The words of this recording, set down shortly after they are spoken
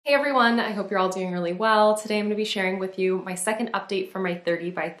Hey everyone, I hope you're all doing really well. Today I'm going to be sharing with you my second update for my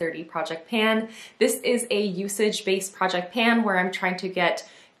 30 by 30 project pan. This is a usage-based project pan where I'm trying to get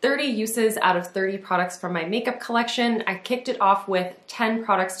 30 uses out of 30 products from my makeup collection. I kicked it off with 10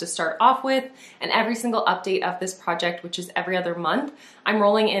 products to start off with, and every single update of this project, which is every other month, I'm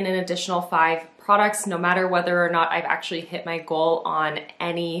rolling in an additional 5 products, no matter whether or not I've actually hit my goal on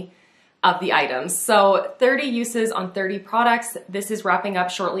any of the items. So 30 uses on 30 products. This is wrapping up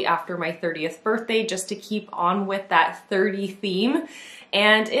shortly after my 30th birthday, just to keep on with that 30 theme.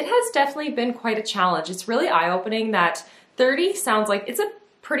 And it has definitely been quite a challenge. It's really eye-opening that 30 sounds like it's a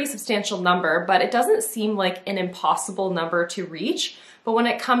pretty substantial number, but it doesn't seem like an impossible number to reach. But when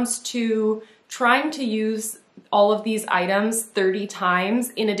it comes to trying to use all of these items 30 times,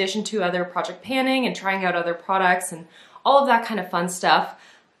 in addition to other project panning and trying out other products and all of that kind of fun stuff,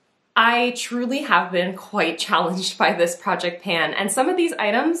 I truly have been quite challenged by this project pan. And some of these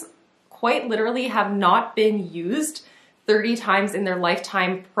items quite literally have not been used 30 times in their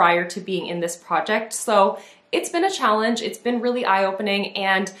lifetime prior to being in this project. So it's been a challenge, it's been really eye-opening,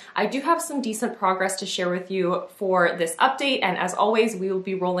 and I do have some decent progress to share with you for this update. And as always, we will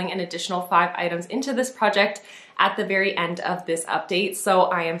be rolling an additional 5 items into this project at the very end of this update. So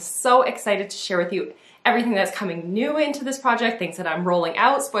I am so excited to share with you everything that's coming new into this project, things that I'm rolling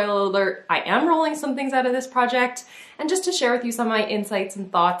out. Spoiler alert, I am rolling some things out of this project, and just to share with you some of my insights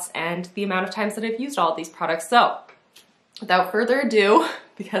and thoughts and the amount of times that I've used all of these products. So without further ado,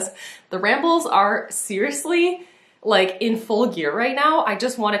 because the rambles are seriously like in full gear right now, I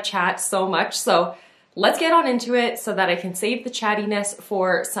just want to chat so much. So let's get on into it so that I can save the chattiness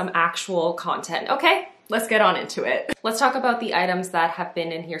for some actual content. Okay, let's get on into it. Let's talk about the items that have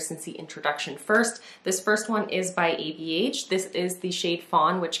been in here since the introduction first. This first one is by ABH. This is the shade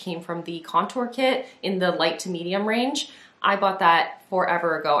Fawn, which came from the contour kit in the light to medium range. I bought that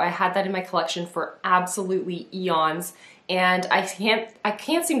forever ago. I had that in my collection for absolutely eons, and I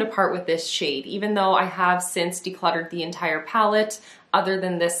can't seem to part with this shade, even though I have since decluttered the entire palette other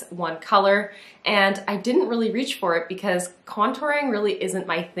than this one color. And I didn't really reach for it because contouring really isn't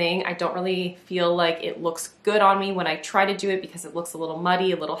my thing. I don't really feel like it looks good on me when I try to do it because it looks a little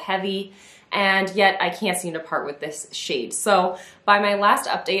muddy, a little heavy, and yet I can't seem to part with this shade. So by my last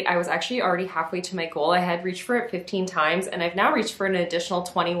update, I was actually already halfway to my goal. I had reached for it 15 times, and I've now reached for an additional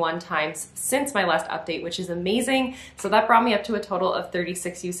 21 times since my last update, which is amazing. So that brought me up to a total of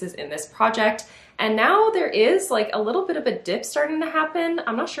 36 uses in this project. And now there is like a little bit of a dip starting to happen.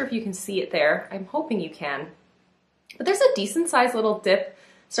 I'm not sure if you can see it there. I'm hoping you can. But there's a decent sized little dip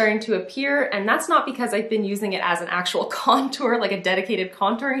starting to appear, and that's not because I've been using it as an actual contour, like a dedicated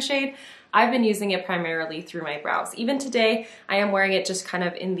contouring shade. I've been using it primarily through my brows. Even today, I am wearing it just kind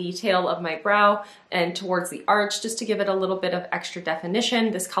of in the tail of my brow and towards the arch, just to give it a little bit of extra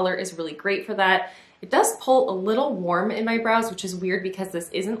definition. This color is really great for that. It does pull a little warm in my brows, which is weird because this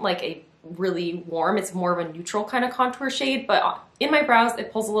isn't like a really warm, it's more of a neutral kind of contour shade, but in my brows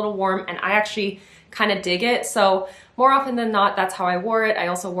it pulls a little warm, and I actually kind of dig it. So more often than not, that's how I wore it. I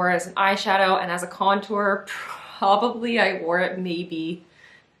also wore it as an eyeshadow, and as a contour, probably I wore it maybe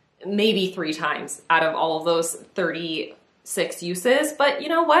 3 times out of all of those 36 uses. But you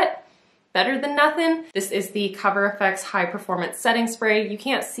know what? Better than nothing. This is the Cover FX High Performance Setting Spray. You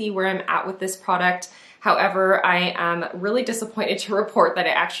can't see where I'm at with this product. However, I am really disappointed to report that I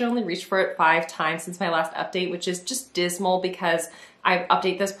actually only reached for it 5 times since my last update, which is just dismal because I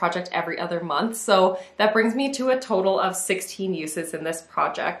update this project every other month. So that brings me to a total of 16 uses in this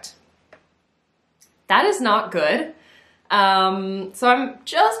project. That is not good. So I'm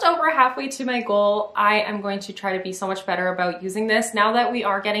just over halfway to my goal. I am going to try to be so much better about using this. Now that we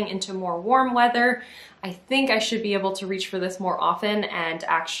are getting into more warm weather, I think I should be able to reach for this more often and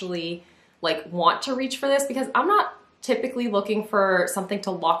actually like want to reach for this, because I'm not typically looking for something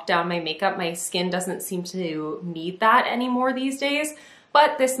to lock down my makeup. My skin doesn't seem to need that anymore these days,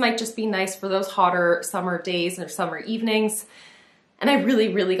 but this might just be nice for those hotter summer days or summer evenings. And I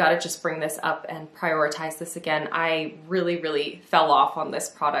really got to just bring this up and prioritize this again. I really fell off on this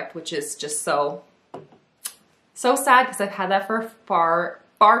product, which is just so sad because I've had that for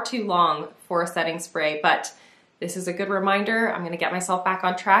far too long for a setting spray. But this is a good reminder. I'm going to get myself back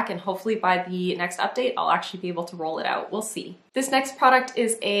on track, and hopefully by the next update, I'll actually be able to roll it out. We'll see. This next product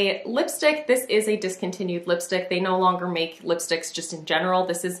is a lipstick. This is a discontinued lipstick. They no longer make lipsticks just in general.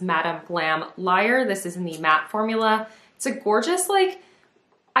 This is Madame Glam Liar. This is in the matte formula. It's a gorgeous, like,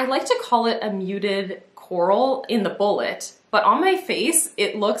 I like to call it a muted coral in the bullet, but on my face,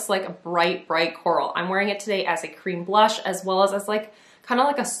 it looks like a bright coral. I'm wearing it today as a cream blush, as well as like kind of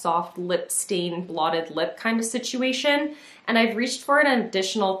like a soft lip stain blotted lip kind of situation. And I've reached for it an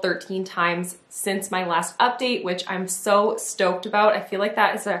additional 13 times since my last update, which I'm so stoked about. I feel like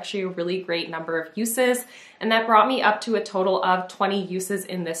that is actually a really great number of uses. And that brought me up to a total of 20 uses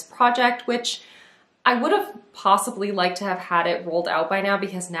in this project, which I would have possibly liked to have had it rolled out by now,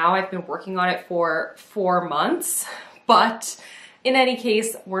 because now I've been working on it for 4 months. But in any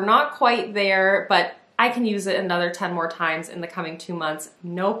case, we're not quite there, but I can use it another 10 more times in the coming 2 months,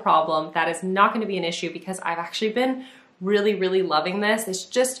 no problem. That is not going to be an issue because I've actually been really, really loving this. It's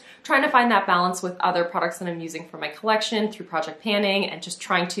just trying to find that balance with other products that I'm using for my collection through project panning, and just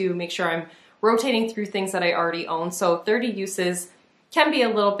trying to make sure I'm rotating through things that I already own. So 30 uses can be a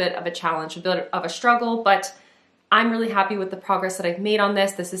little bit of a challenge, a bit of a struggle, but I'm really happy with the progress that I've made on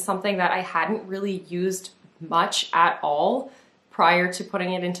this. This is something that I hadn't really used much at all prior to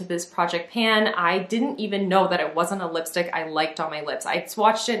putting it into this project pan. I didn't even know that it wasn't a lipstick I liked on my lips. I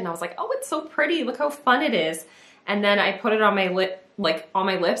swatched it and I was like, oh, it's so pretty. Look how fun it is. And then I put it on my lip, like on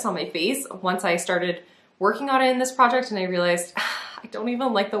my lips, on my face, once I started working on it in this project, and I realized I don't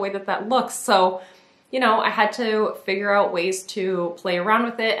even like the way that that looks. So, you know, I had to figure out ways to play around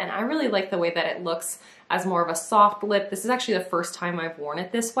with it, and I really like the way that it looks as more of a soft lip. This is actually the first time I've worn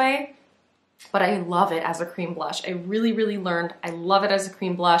it this way, but I love it as a cream blush. I really, really learned I love it as a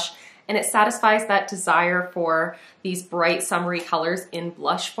cream blush, and it satisfies that desire for these bright summery colors in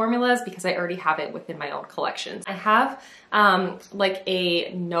blush formulas because I already have it within my own collections. I have like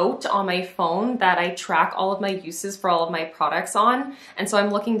a note on my phone that I track all of my uses for all of my products on, and so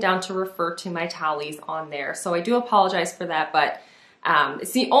I'm looking down to refer to my tallies on there. So I do apologize for that, but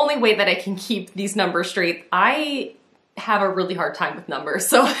it's the only way that I can keep these numbers straight. I have a really hard time with numbers,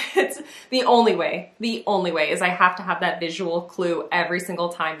 so it's the only way is I have to have that visual clue every single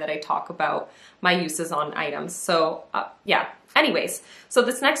time that I talk about my uses on items. So yeah, anyways, so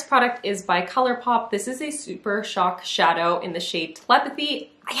this next product is by ColourPop. This is a Super Shock Shadow in the shade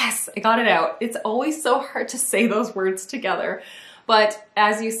Telepathy. Yes, I got it out. It's always so hard to say those words together. But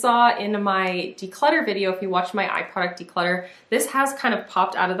as you saw in my declutter video, if you watched my eye product declutter, this has kind of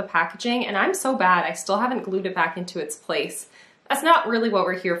popped out of the packaging, and I'm so bad, I still haven't glued it back into its place. That's not really what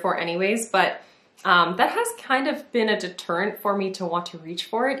we're here for anyways, but that has kind of been a deterrent for me to want to reach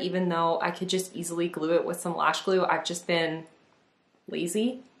for it, even though I could just easily glue it with some lash glue. I've just been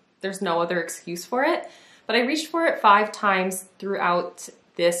lazy. There's no other excuse for it. But I reached for it 5 times throughout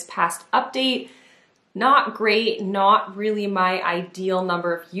this past update. Not great, not really my ideal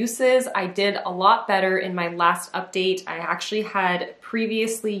number of uses. I did a lot better in my last update. I actually had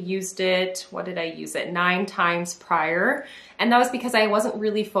previously used it, what did I use it? 9 times prior. And that was because I wasn't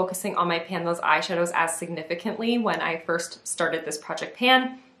really focusing on my pan those eyeshadows as significantly when I first started this project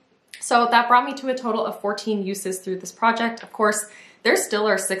pan. So that brought me to a total of 14 uses through this project. Of course, there still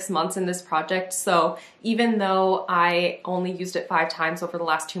are 6 months in this project. So even though I only used it 5 times over the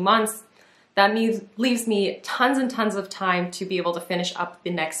last 2 months, that leaves me tons and tons of time to be able to finish up the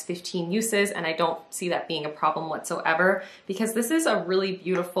next 15 uses, and I don't see that being a problem whatsoever because this is a really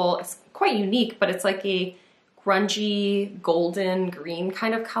beautiful, it's quite unique, but it's like a grungy golden green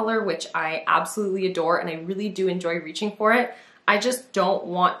kind of color, which I absolutely adore, and I really do enjoy reaching for it. I just don't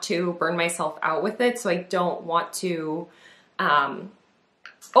want to burn myself out with it, so I don't want to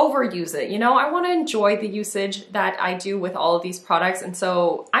overuse it. You know, I want to enjoy the usage that I do with all of these products, and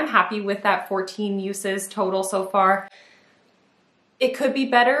so I'm happy with that 14 uses total so far. It could be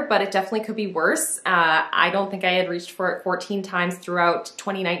better, but it definitely could be worse. I don't think I had reached for it 14 times throughout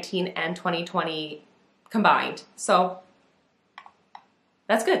 2019 and 2020 combined, so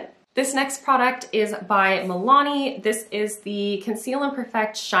that's good. This next product is by Milani. This is the Conceal and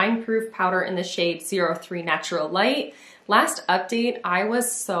Perfect Shine Proof Powder in the shade 03 Natural Light. Last update, I was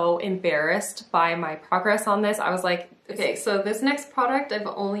so embarrassed by my progress on this. I was like, okay, so this next product I've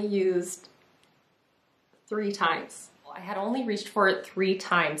only used 3 times. I had only reached for it 3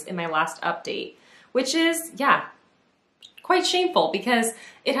 times in my last update, which is, yeah, quite shameful because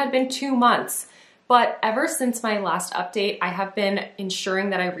it had been 2 months. But ever since my last update, I have been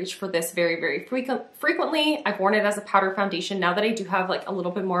ensuring that I reach for this very, very frequently. I've worn it as a powder foundation. Now that I do have like a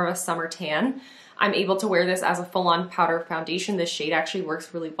little bit more of a summer tan, I'm able to wear this as a full-on powder foundation. This shade actually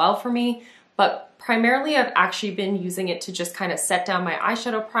works really well for me, but primarily I've actually been using it to just kind of set down my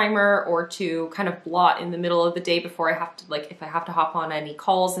eyeshadow primer or to kind of blot in the middle of the day before I have to, like if I have to hop on any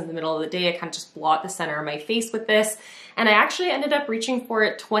calls in the middle of the day, I kind of just blot the center of my face with this. And I actually ended up reaching for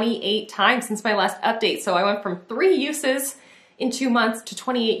it 28 times since my last update. So I went from 3 uses in 2 months to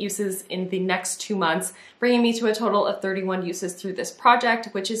 28 uses in the next 2 months, bringing me to a total of 31 uses through this project,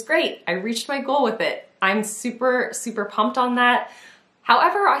 which is great. I reached my goal with it. I'm super, super pumped on that.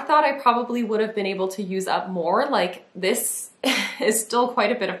 However, I thought I probably would have been able to use up more. Like, this is still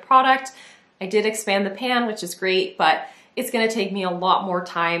quite a bit of product. I did expand the pan, which is great, but it's gonna take me a lot more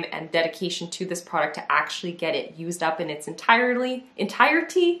time and dedication to this product to actually get it used up in its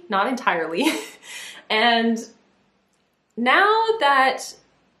entirety, not entirely. And now that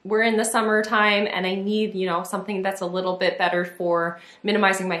we're in the summertime and I need, you know, something that's a little bit better for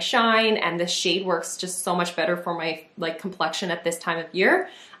minimizing my shine, and this shade works just so much better for my like complexion at this time of year,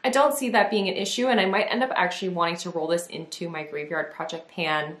 I don't see that being an issue, and I might end up actually wanting to roll this into my graveyard project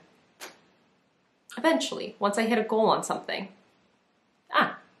pan eventually, once I hit a goal on something.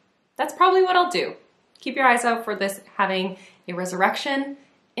 That's probably what I'll do. Keep your eyes out for this having a resurrection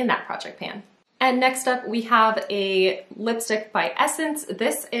in that project pan. And next up, we have a lipstick by Essence.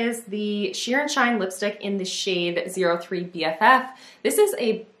 This is the Sheer and Shine lipstick in the shade 03 BFF. This is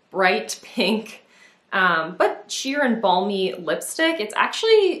a bright pink, but sheer and balmy lipstick. It's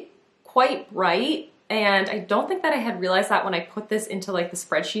actually quite bright, and I don't think that I had realized that when I put this into like the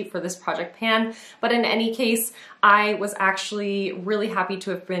spreadsheet for this project pan. But in any case, I was actually really happy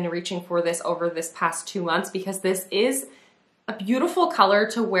to have been reaching for this over this past 2 months, because this is a beautiful color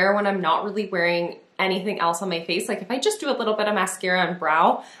to wear when I'm not really wearing anything else on my face. Like, if I just do a little bit of mascara and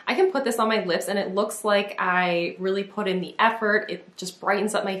brow, I can put this on my lips and it looks like I really put in the effort. It just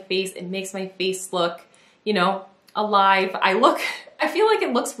brightens up my face. It makes my face look, you know, alive. I feel like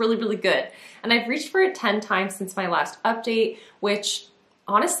it looks really, really good. And I've reached for it 10 times since my last update, which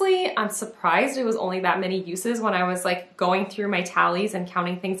honestly, I'm surprised it was only that many uses. When I was like going through my tallies and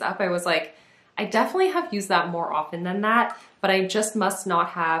counting things up, I was like, I definitely have used that more often than that, but I just must not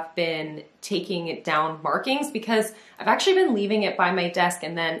have been taking it down markings, because I've actually been leaving it by my desk.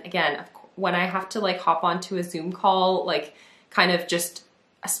 And then again, when I have to like hop onto a Zoom call, like kind of just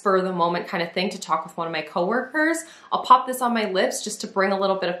a spur of the moment kind of thing to talk with one of my coworkers, I'll pop this on my lips just to bring a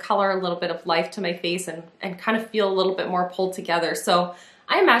little bit of color, a little bit of life to my face, and kind of feel a little bit more pulled together. So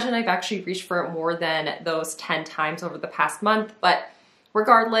I imagine I've actually reached for it more than those 10 times over the past month, but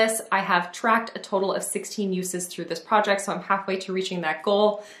regardless, I have tracked a total of 16 uses through this project, so I'm halfway to reaching that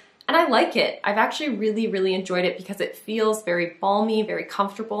goal, and I like it. I've actually really, really enjoyed it because it feels very balmy, very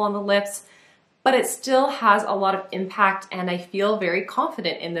comfortable on the lips, but it still has a lot of impact, and I feel very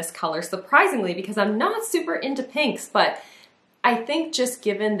confident in this color, surprisingly, because I'm not super into pinks, but I think just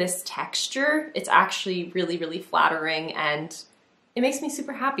given this texture, it's actually really, really flattering, and it makes me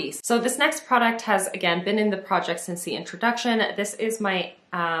super happy. So this next product has, again, been in the project since the introduction. This is my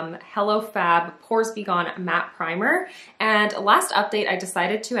Hello Fab Pores Be Gone Matte Primer. And last update, I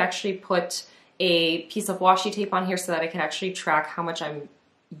decided to actually put a piece of washi tape on here so that I can actually track how much I'm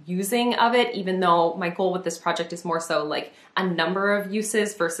using of it, even though my goal with this project is more so like a number of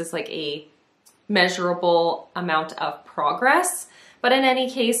uses versus like a measurable amount of progress. But in any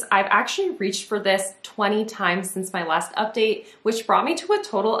case, I've actually reached for this 20 times since my last update, which brought me to a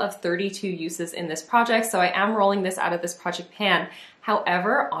total of 32 uses in this project. So I am rolling this out of this project pan.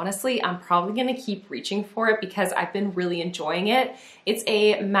 However, honestly, I'm probably gonna keep reaching for it because I've been really enjoying it. It's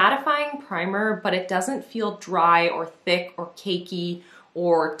a mattifying primer, but it doesn't feel dry or thick or cakey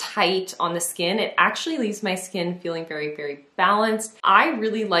or tight on the skin. It actually leaves my skin feeling very, very balanced. I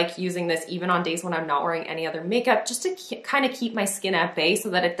really like using this even on days when I'm not wearing any other makeup, just to kind of keep my skin at bay so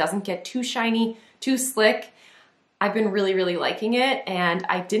that it doesn't get too shiny, too slick. I've been really, really liking it, and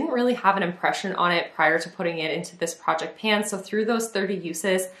I didn't really have an impression on it prior to putting it into this project pan. So through those 30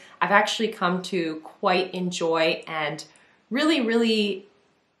 uses, I've actually come to quite enjoy and really, really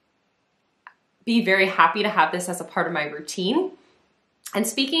be very happy to have this as a part of my routine. And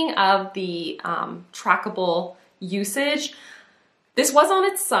speaking of the trackable usage, this was on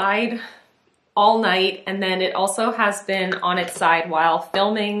its side all night, and then it also has been on its side while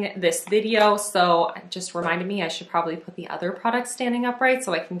filming this video, so it just reminded me I should probably put the other products standing upright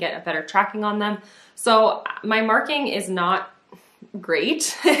so I can get a better tracking on them. So my marking is not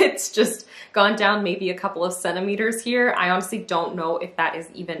great. It's just gone down maybe a couple of centimeters here. I honestly don't know if that is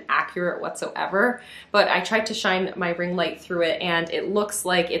even accurate whatsoever, but I tried to shine my ring light through it and it looks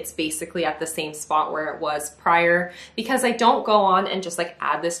like it's basically at the same spot where it was prior, because I don't go on and just like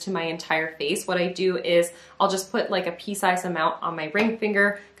add this to my entire face. What I do is I'll just put like a pea-sized amount on my ring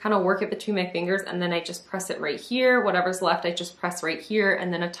finger, kind of work it between my fingers, and then I just press it right here. Whatever's left, I just press right here,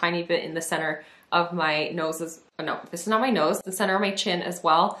 and then a tiny bit in the center of my nose. No, this is not my nose, the center of my chin as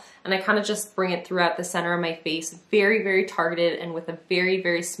well. And I kind of just bring it throughout the center of my face, very, very targeted and with a very,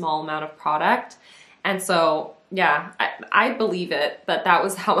 very small amount of product. And so, yeah, I believe it that that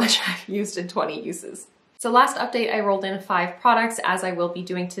was how much I've used in 20 uses. So last update, I rolled in 5 products, as I will be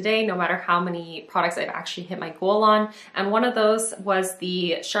doing today, no matter how many products I've actually hit my goal on. And one of those was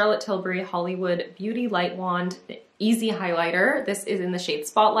the Charlotte Tilbury Hollywood Beauty Light Wand Easy Highlighter. This is in the shade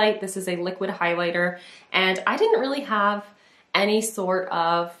Spotlight. This is a liquid highlighter, and I didn't really have any sort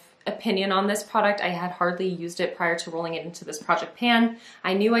of opinion on this product. I had hardly used it prior to rolling it into this project pan.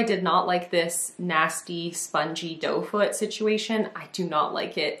 I knew I did not like this nasty, spongy doe foot situation. I do not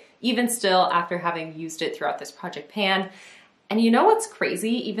like it, even still after having used it throughout this project pan. And you know what's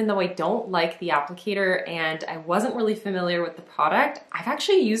crazy? Even though I don't like the applicator and I wasn't really familiar with the product, I've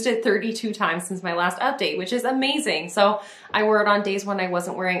actually used it 32 times since my last update, which is amazing. So I wore it on days when I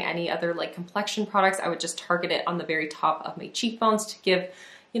wasn't wearing any other like complexion products. I would just target it on the very top of my cheekbones to give,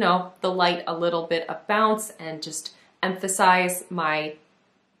 you know, the light a little bit of bounce and just emphasize my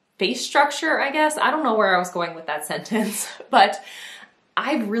face structure, I guess. I don't know where I was going with that sentence, but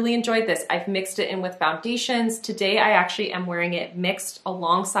I've really enjoyed this. I've mixed it in with foundations. Today I actually am wearing it mixed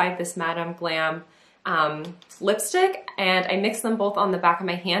alongside this Madame Glam lipstick, and I mixed them both on the back of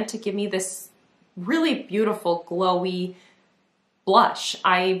my hand to give me this really beautiful glowy blush.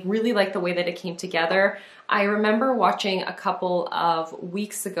 I really like the way that it came together. I remember watching a couple of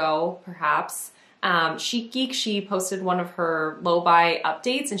weeks ago, perhaps, Geek, she posted one of her low buy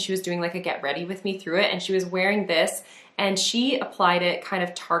updates, and she was doing like a get ready with me through it, and she was wearing this, and she applied it kind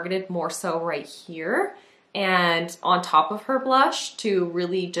of targeted more so right here and on top of her blush to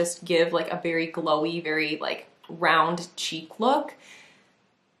really just give like a very glowy, very like round cheek look.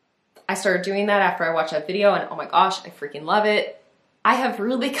 I started doing that after I watched that video, and oh my gosh, I freaking love it. I have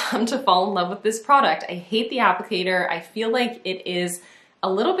really come to fall in love with this product. I hate the applicator. I feel like it is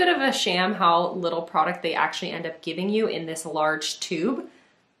a little bit of a sham how little product they actually end up giving you in this large tube,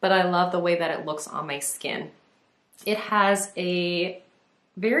 but I love the way that it looks on my skin. It has a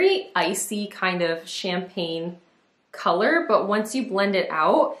very icy kind of champagne color, but once you blend it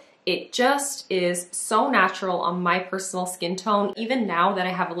out, it just is so natural on my personal skin tone. Even now that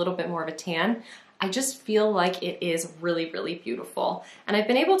I have a little bit more of a tan, I just feel like it is really, really beautiful. And I've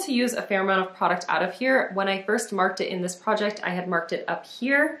been able to use a fair amount of product out of here. When I first marked it in this project, I had marked it up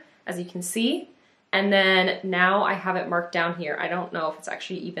here, as you can see. And then now I have it marked down here. I don't know if it's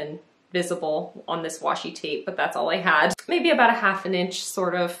actually even visible on this washi tape, but that's all I had. Maybe about a ½ an inch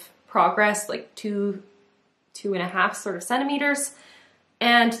sort of progress, like 2.5 sort of centimeters.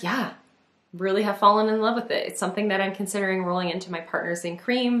 And yeah, really have fallen in love with it. It's something that I'm considering rolling into my Partners in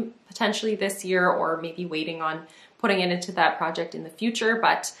Cream potentially this year, or maybe waiting on putting it into that project in the future.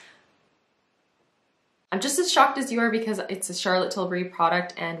 But I'm just as shocked as you are because it's a Charlotte Tilbury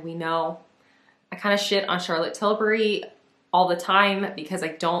product, and we know I kind of shit on Charlotte Tilbury all the time because I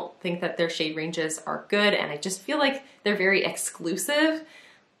don't think that their shade ranges are good, and I just feel like they're very exclusive.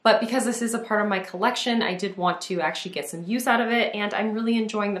 But because this is a part of my collection, I did want to actually get some use out of it, and I'm really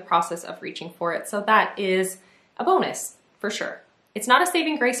enjoying the process of reaching for it. So that is a bonus for sure. It's not a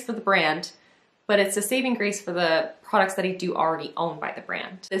saving grace for the brand, but it's a saving grace for the products that I do already own by the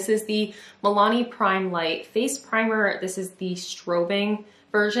brand. This is the Milani Prime Light Face Primer. This is the strobing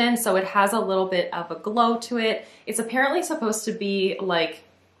version, so it has a little bit of a glow to it. It's apparently supposed to be like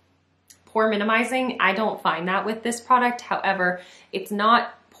pore minimizing. I don't find that with this product. However, it's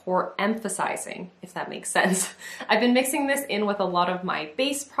not pore emphasizing, if that makes sense. I've been mixing this in with a lot of my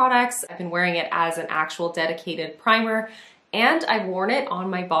base products. I've been wearing it as an actual dedicated primer, and I've worn it on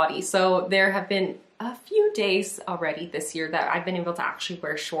my body. So there have been a few days already this year that I've been able to actually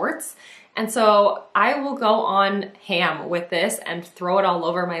wear shorts. And so I will go on ham with this and throw it all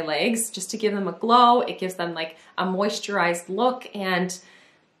over my legs just to give them a glow. It gives them like a moisturized look, and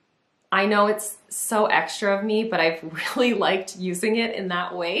I know it's so extra of me, but I've really liked using it in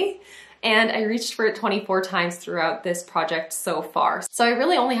that way. And I reached for it 24 times throughout this project so far. So I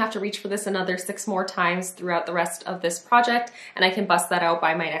really only have to reach for this another 6 more times throughout the rest of this project, and I can bust that out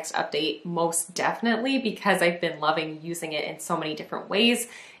by my next update most definitely, because I've been loving using it in so many different ways.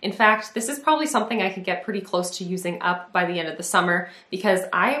 In fact, this is probably something I could get pretty close to using up by the end of the summer, because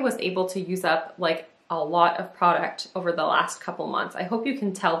I was able to use up like a lot of product over the last couple months. I hope you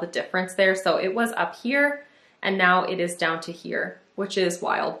can tell the difference there. So it was up here and now it is down to here, which is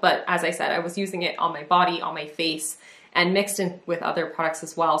wild. But as I said, I was using it on my body, on my face, and mixed in with other products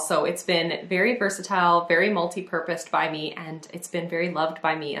as well. So it's been very versatile, very multi-purposed by me, and it's been very loved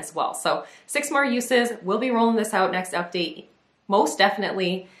by me as well. So 6 more uses. We'll be rolling this out next update, most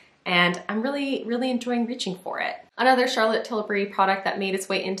definitely. And I'm really, really enjoying reaching for it. Another Charlotte Tilbury product that made its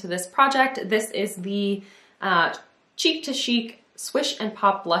way into this project, this is the Cheek to Chic Swish and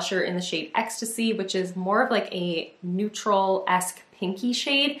Pop Blusher in the shade Ecstasy, which is more of like a neutral-esque pinky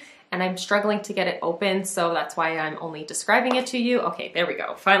shade. and I'm struggling to get it open, so that's why I'm only describing it to you. Okay, there we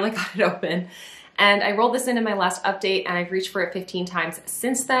go. Finally got it open. And I rolled this in my last update, and I've reached for it 15 times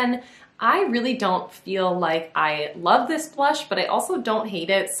since then. I really don't feel like I love this blush, but I also don't hate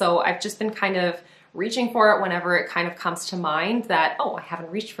it, so I've just been kind of reaching for it whenever it kind of comes to mind that, oh, I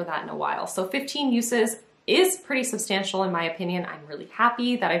haven't reached for that in a while. So 15 uses is pretty substantial in my opinion. I'm really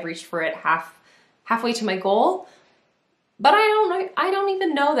happy that I've reached for it halfway to my goal. But I don't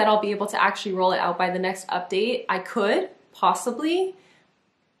even know that I'll be able to actually roll it out by the next update. I could, possibly,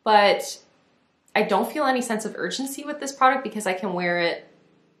 but I don't feel any sense of urgency with this product because I can wear it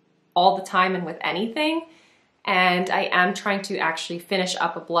all the time and with anything. And I am trying to actually finish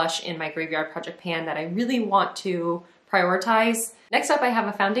up a blush in my Graveyard Project pan that I really want to prioritize. Next up, I have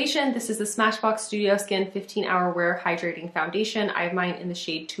a foundation. This is the Smashbox Studio Skin 15-Hour Wear Hydrating Foundation. I have mine in the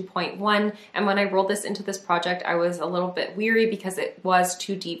shade 2.1. And when I rolled this into this project, I was a little bit weary because it was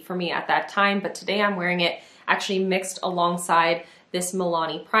too deep for me at that time. But today I'm wearing it actually mixed alongside this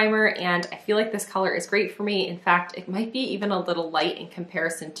Milani primer, and I feel like this color is great for me. In fact, it might be even a little light in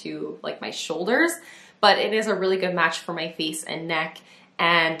comparison to like my shoulders, but it is a really good match for my face and neck.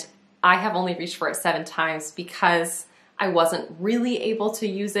 And I have only reached for it 7 times because I wasn't really able to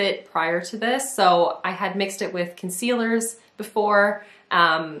use it prior to this. So I had mixed it with concealers before,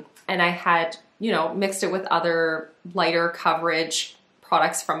 and I had, you know, mixed it with other lighter coverage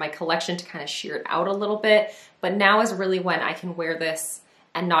products from my collection to kind of sheer it out a little bit. But now is really when I can wear this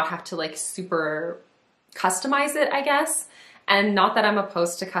and not have to like super customize it, I guess. And not that I'm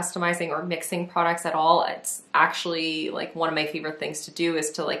opposed to customizing or mixing products at all. It's actually like one of my favorite things to do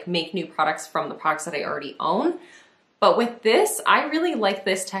is to like make new products from the products that I already own. But with this, I really like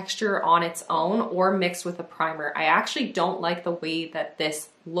this texture on its own or mixed with a primer. I actually don't like the way that this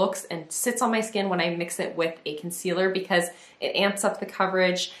looks and sits on my skin when I mix it with a concealer because it amps up the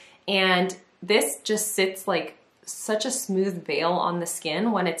coverage, and this just sits like such a smooth veil on the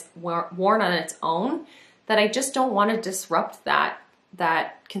skin when it's worn on its own that I just don't want to disrupt that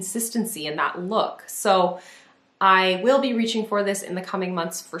consistency and that look. So I will be reaching for this in the coming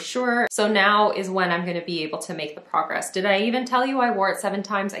months for sure. So now is when I'm going to be able to make the progress. Did I even tell you I wore it 7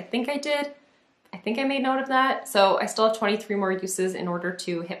 times? I think I did. I think I made note of that. So I still have 23 more uses in order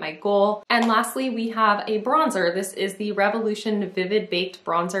to hit my goal. And lastly, we have a bronzer. This is the Revolution Vivid Baked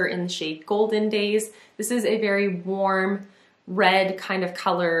Bronzer in the shade Golden Days. This is a very warm red kind of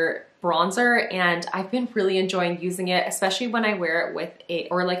color bronzer, and I've been really enjoying using it, especially when I wear it with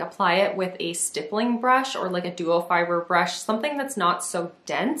or like apply it with a stippling brush or like a duo fiber brush, something that's not so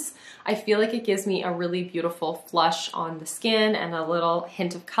dense. I feel like it gives me a really beautiful flush on the skin and a little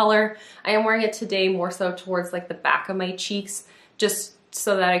hint of color. I am wearing it today more so towards like the back of my cheeks, just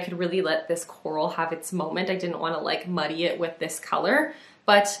so that I could really let this coral have its moment. I didn't want to like muddy it with this color.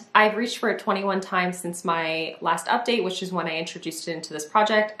 But I've reached for it 21 times since my last update, which is when I introduced it into this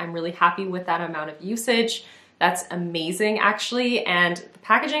project. I'm really happy with that amount of usage. That's amazing, actually. And the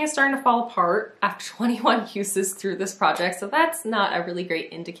packaging is starting to fall apart after 21 uses through this project. So that's not a really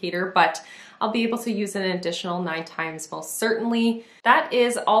great indicator, but I'll be able to use it an additional 9 times most certainly. That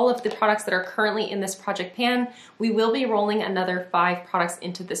is all of the products that are currently in this project pan. We will be rolling another 5 products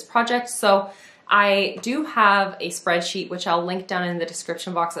into this project. So I do have a spreadsheet, which I'll link down in the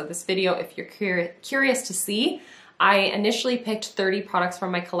description box of this video if you're curious to see. I initially picked 30 products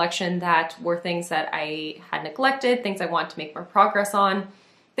from my collection that were things that I had neglected, things I wanted to make more progress on,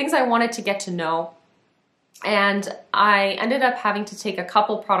 things I wanted to get to know. And I ended up having to take a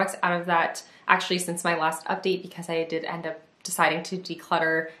couple products out of that actually since my last update because I did end up deciding to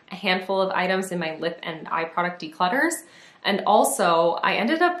declutter a handful of items in my lip and eye product declutters. And also, I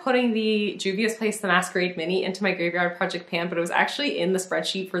ended up putting the Juvia's Place The Masquerade Mini into my Graveyard Project pan, but it was actually in the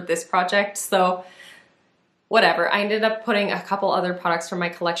spreadsheet for this project, so whatever. I ended up putting a couple other products from my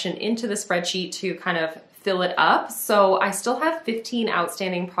collection into the spreadsheet to kind of fill it up. So I still have 15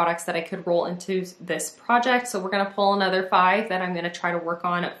 outstanding products that I could roll into this project. So we're gonna pull another 5 that I'm gonna try to work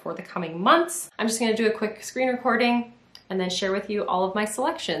on for the coming months. I'm just gonna do a quick screen recording and then share with you all of my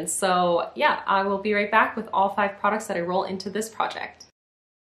selections. So yeah, I will be right back with all 5 products that I roll into this project.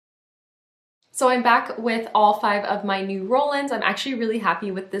 So I'm back with all 5 of my new roll-ins. I'm actually really happy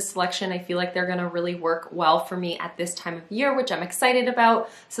with this selection. I feel like they're gonna really work well for me at this time of year, which I'm excited about.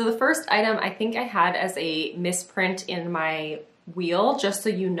 So the first item I think I had as a misprint in my wheel, just so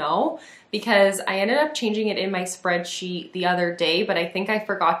you know, because I ended up changing it in my spreadsheet the other day, but I think I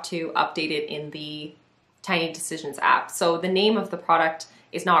forgot to update it in the Tiny Decisions app. So the name of the product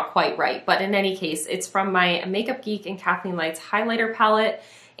is not quite right, but in any case, it's from my Makeup Geek and Kathleen Lights highlighter palette,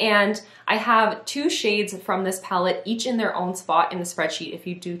 And I have 2 shades from this palette, each in their own spot in the spreadsheet if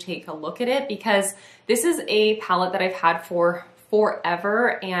you do take a look at it, because this is a palette that I've had for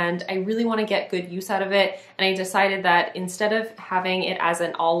forever and I really want to get good use out of it. And I decided that instead of having it as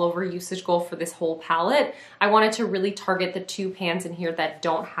an all over usage goal for this whole palette, I wanted to really target the 2 pans in here that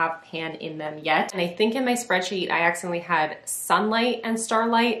don't have pan in them yet. And I think in my spreadsheet, I accidentally had Sunlight and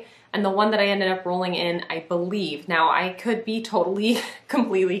Starlight, and the one that I ended up rolling in, I believe, now I could be totally,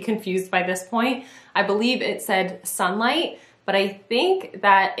 completely confused by this point. I believe it said Sunlight, but I think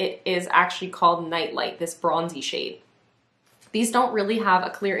that it is actually called Nightlight, this bronzy shade. These don't really have a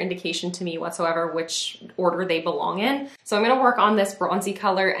clear indication to me whatsoever which order they belong in. So I'm gonna work on this bronzy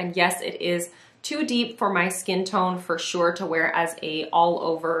color, and yes, it is too deep for my skin tone for sure to wear as a all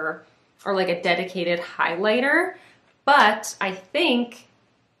over or like a dedicated highlighter, but I think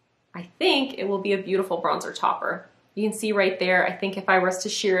it will be a beautiful bronzer topper. You can see right there, I think if I was to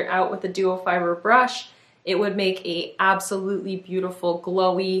shear it out with a duo fiber brush, it would make a absolutely beautiful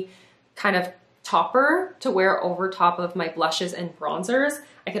glowy kind of topper to wear over top of my blushes and bronzers.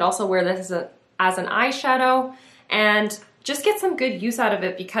 I could also wear this as an eyeshadow and just get some good use out of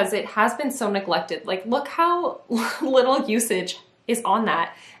it because it has been so neglected. Like, look how little usage is on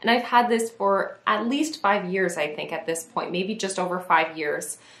that. And I've had this for at least 5 years, I think, at this point, maybe just over 5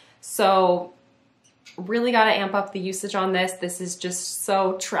 years. So really got to amp up the usage on this. This is just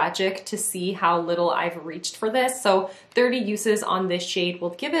so tragic to see how little I've reached for this. So 30 uses on this shade will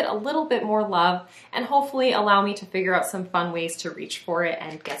give it a little bit more love and hopefully allow me to figure out some fun ways to reach for it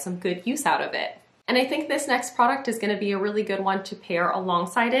and get some good use out of it. And I think this next product is going to be a really good one to pair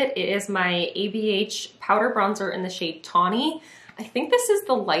alongside it. It is my ABH powder bronzer in the shade Tawny. I think this is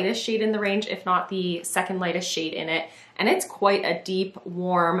the lightest shade in the range, if not the second lightest shade in it. And it's quite a deep,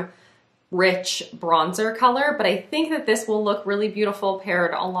 warm, rich bronzer color, but I think that this will look really beautiful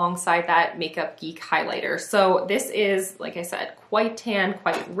paired alongside that Makeup Geek highlighter. So this is, like I said, quite tan,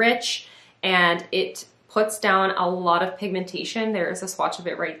 quite rich, and it puts down a lot of pigmentation. There is a swatch of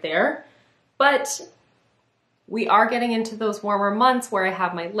it right there. But we are getting into those warmer months where I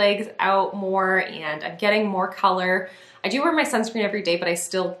have my legs out more and I'm getting more color. I do wear my sunscreen every day, but I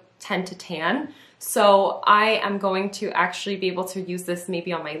still tend to tan. So I am going to actually be able to use this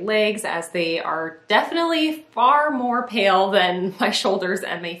maybe on my legs, as they are definitely far more pale than my shoulders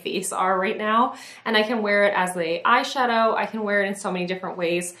and my face are right now. And I can wear it as a eyeshadow. I can wear it in so many different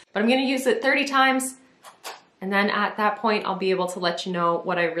ways, but I'm gonna use it 30 times. And then at that point, I'll be able to let you know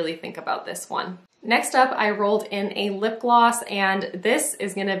what I really think about this one. Next up, I rolled in a lip gloss, and this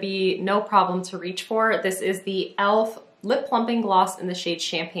is gonna be no problem to reach for. This is the e.l.f. Lip Plumping Gloss in the shade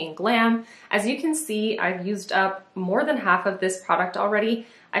Champagne Glam. As you can see, I've used up more than half of this product already.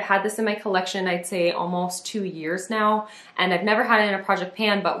 I've had this in my collection, I'd say almost 2 years now, and I've never had it in a project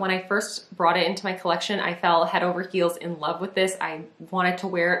pan, but when I first brought it into my collection, I fell head over heels in love with this. I wanted to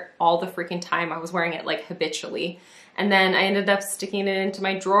wear it all the freaking time. I was wearing it like habitually. And then I ended up sticking it into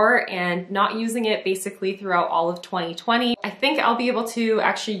my drawer and not using it basically throughout all of 2020. I think I'll be able to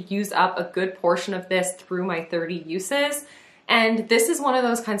actually use up a good portion of this through my 30 uses. And this is one of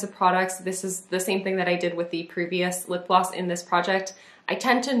those kinds of products. This is the same thing that I did with the previous lip gloss in this project. I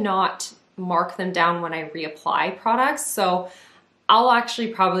tend to not mark them down when I reapply products. So I'll actually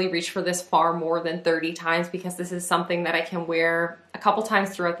probably reach for this far more than 30 times because this is something that I can wear a couple times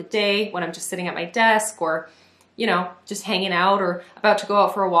throughout the day when I'm just sitting at my desk or, you know, just hanging out or about to go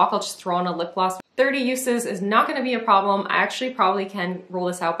out for a walk. I'll just throw on a lip gloss. 30 uses is not going to be a problem. I actually probably can roll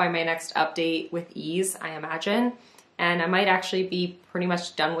this out by my next update with ease, I imagine. And I might actually be pretty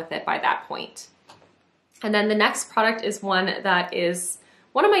much done with it by that point. And then the next product is one that is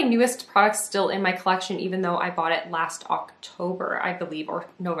one of my newest products still in my collection, even though I bought it last October, I believe, or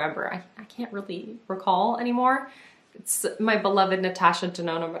November. I can't really recall anymore. It's my beloved Anastasia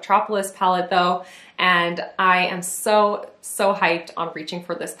Denona Metropolis palette though, and I am so hyped on reaching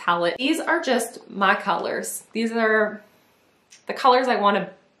for this palette. These are just my colors. These are the colors I want to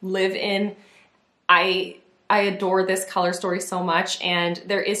live in. I adore this color story so much, and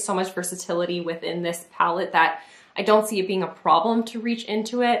there is so much versatility within this palette that I don't see it being a problem to reach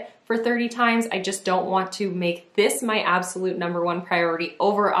into it for 30 times. I just don't want to make this my absolute #1 priority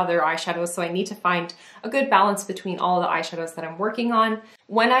over other eyeshadows, so I need to find a good balance between all the eyeshadows that I'm working on.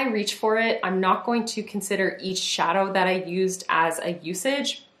 When I reach for it, I'm not going to consider each shadow that I used as a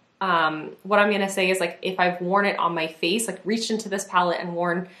usage. What I'm gonna say is, like, if I've worn it on my face, like reached into this palette and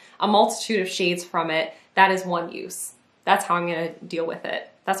worn a multitude of shades from it, that is one use. That's how I'm gonna deal with it.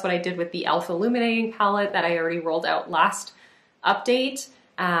 That's what I did with the e.l.f. Illuminating palette that I already rolled out last update.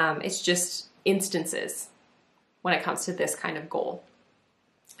 It's just instances when it comes to this kind of goal.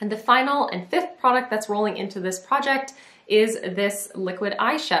 And the final and fifth product that's rolling into this project is this liquid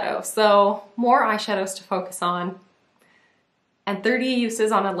eyeshadow. So more eyeshadows to focus on. And 30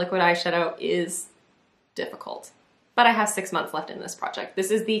 uses on a liquid eyeshadow is difficult. But I have 6 months left in this project.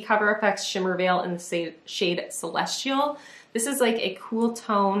 This is the Cover FX Shimmer Veil in the shade Celestial. This is like a cool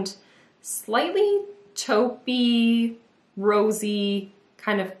toned, slightly taupey, rosy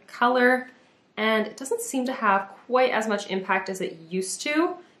kind of color. And it doesn't seem to have quite as much impact as it used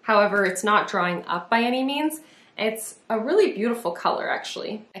to. However, it's not drying up by any means. It's a really beautiful color,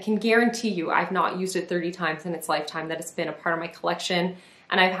 actually. I can guarantee you I've not used it 30 times in its lifetime that it's been a part of my collection.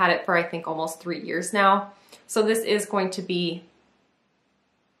 And I've had it for, I think, almost 3 years now. So this is going to be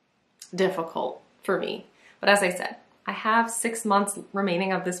difficult for me. But as I said, I have 6 months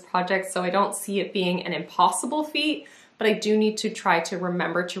remaining of this project, so I don't see it being an impossible feat, but I do need to try to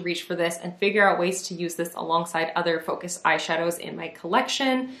remember to reach for this and figure out ways to use this alongside other focused eyeshadows in my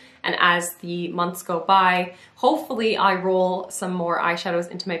collection. And as the months go by, hopefully I roll some more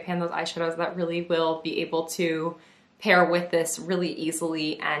eyeshadows into my pan, those eyeshadows that really will be able to pair with this really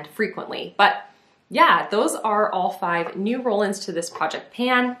easily and frequently. But yeah, those are all 5 new roll-ins to this project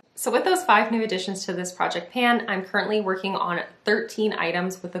pan. So with those 5 new additions to this project pan, I'm currently working on 13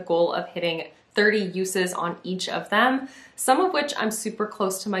 items with the goal of hitting 30 uses on each of them, some of which I'm super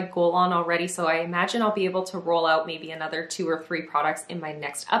close to my goal on already, so I imagine I'll be able to roll out maybe another 2 or 3 products in my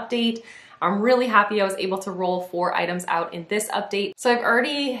next update. I'm really happy I was able to roll 4 items out in this update. So I've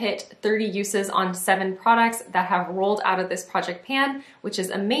already hit 30 uses on 7 products that have rolled out of this project pan, which is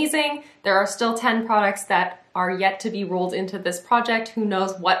amazing. There are still 10 products that are yet to be rolled into this project. Who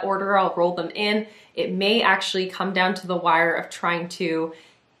knows what order I'll roll them in. It may actually come down to the wire of trying to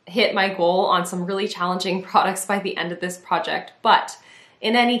hit my goal on some really challenging products by the end of this project. But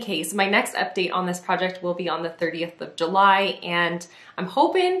in any case, my next update on this project will be on the 30th of July, and I'm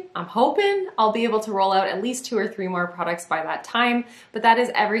hoping I'll be able to roll out at least 2 or 3 more products by that time. But that is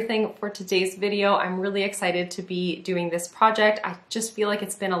everything for today's video. I'm really excited to be doing this project. I just feel like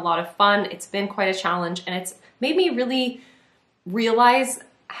it's been a lot of fun. It's been quite a challenge, and it's made me really realize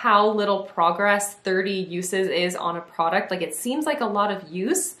how little progress 30 uses is on a product. Like, it seems like a lot of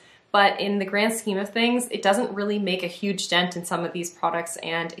use, but in the grand scheme of things, it doesn't really make a huge dent in some of these products,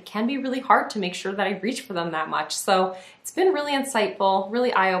 and it can be really hard to make sure that I reach for them that much. So it's been really insightful,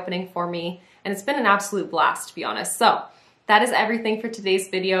 really eye-opening for me, and it's been an absolute blast, to be honest. So that is everything for today's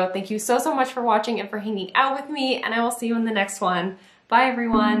video. Thank you so much for watching and for hanging out with me, and I will see you in the next one. Bye,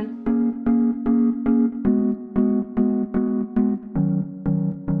 everyone.